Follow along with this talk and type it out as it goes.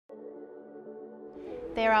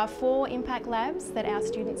There are 4 impact labs that our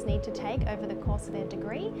students need to take over the course of their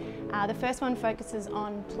degree. The first one focuses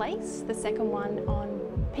on place, the second one on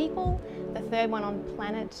people, the third one on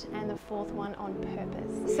planet, and the fourth one on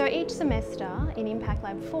purpose. So each semester in Impact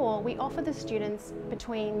Lab 4, we offer the students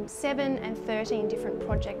between 7 and 13 different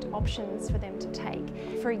project options for them to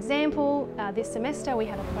take. For example, this semester we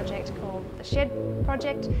have a project called the SHED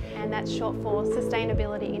project, and that's short for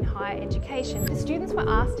Sustainability in Higher Education. The students were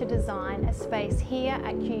asked to design a space here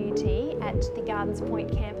at QUT at the Gardens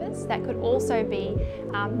Point campus that could also be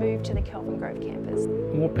moved to the Kelvin Grove campus.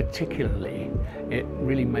 More particularly, it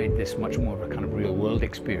really made this much more of a kind of real-world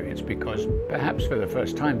experience, because perhaps for the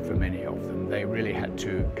first time for many of them, they really had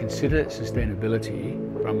to consider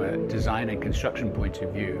sustainability from a design and construction point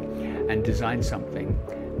of view and design something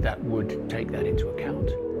that would take that into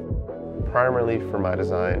account. Primarily for my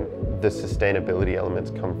design, the sustainability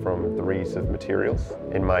elements come from the reuse of materials.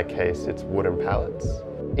 In my case, it's wooden pallets.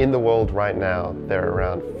 In the world right now, there are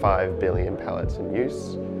around 5 billion pallets in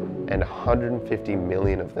use, and 150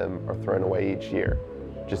 million of them are thrown away each year,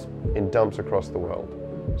 just in dumps across the world.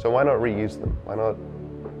 So why not reuse them? Why not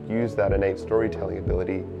use that innate storytelling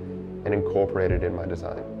ability and incorporate it in my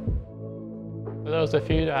design? There was a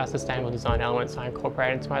few sustainable design elements I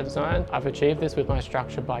incorporated into my design. I've achieved this with my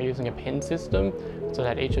structure by using a pin system so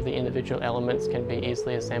that each of the individual elements can be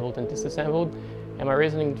easily assembled and disassembled. And my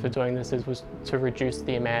reasoning for doing this was to reduce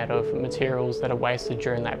the amount of materials that are wasted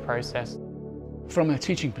during that process. From a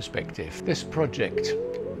teaching perspective, this project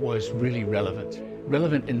was really relevant.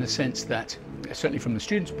 Relevant in the sense that, certainly from the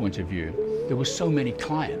students' point of view, there were so many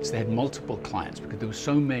clients. They had multiple clients because there were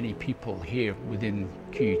so many people here within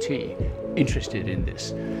QUT interested in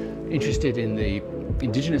this, interested in the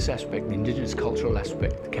Indigenous aspect, the Indigenous cultural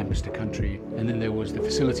aspect, the campus to country, and then there was the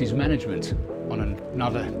facilities management on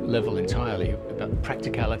another level entirely, about the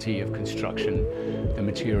practicality of construction, the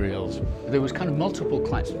materials. There was kind of multiple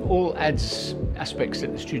clients, all adds aspects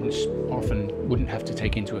that the students often wouldn't have to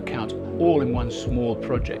take into account, all in one small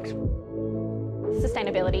project.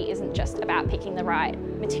 Sustainability isn't just about picking the right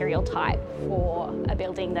material type for a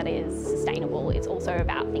building that is sustainable, it's also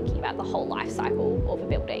about thinking about the whole life cycle of a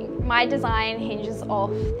building. My design hinges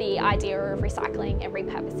off the idea of recycling and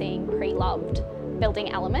repurposing pre-loved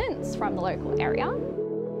building elements from the local area.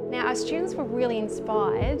 Now, our students were really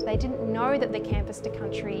inspired. They didn't know that the campus to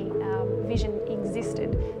country vision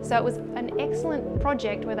existed. So it was an excellent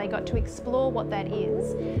project where they got to explore what that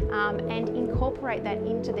is and incorporate that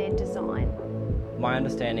into their design. My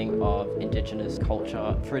understanding of Indigenous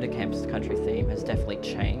culture through the campus to country theme has definitely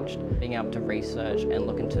changed. Being able to research and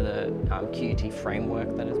look into the QUT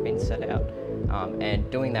framework that has been set out and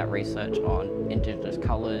doing that research on Indigenous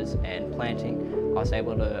colours and planting, I was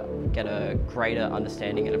able to get a greater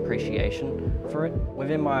understanding and appreciation for it.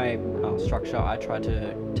 Within my structure, I try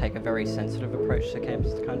to take a very sensitive approach to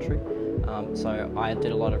campus to country. So I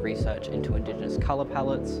did a lot of research into Indigenous colour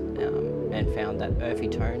palettes and found that earthy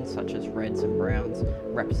tones such as reds and browns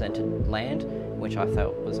represented land, which I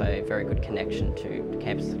felt was a very good connection to the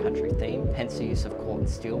campus to country theme, hence the use of cork and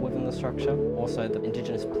steel within the structure. Also the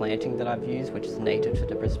Indigenous planting that I've used, which is native to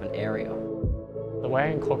the Brisbane area. The way I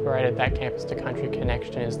incorporated that campus to country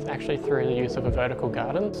connection is actually through the use of a vertical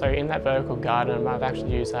garden. So in that vertical garden, I've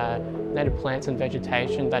actually used native plants and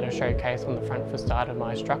vegetation that are showcased on the front facade of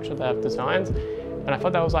my structure that I've designed. And I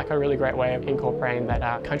thought that was like a really great way of incorporating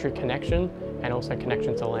that country connection and also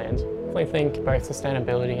connection to land. I definitely think both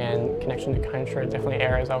sustainability and connection to country are definitely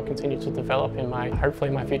areas I'll continue to develop in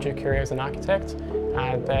hopefully my future career as an architect.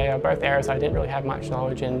 They are both areas I didn't really have much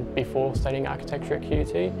knowledge in before studying architecture at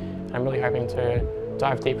QUT. I'm really hoping to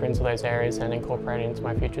dive deeper into those areas and incorporate it into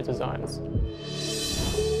my future designs.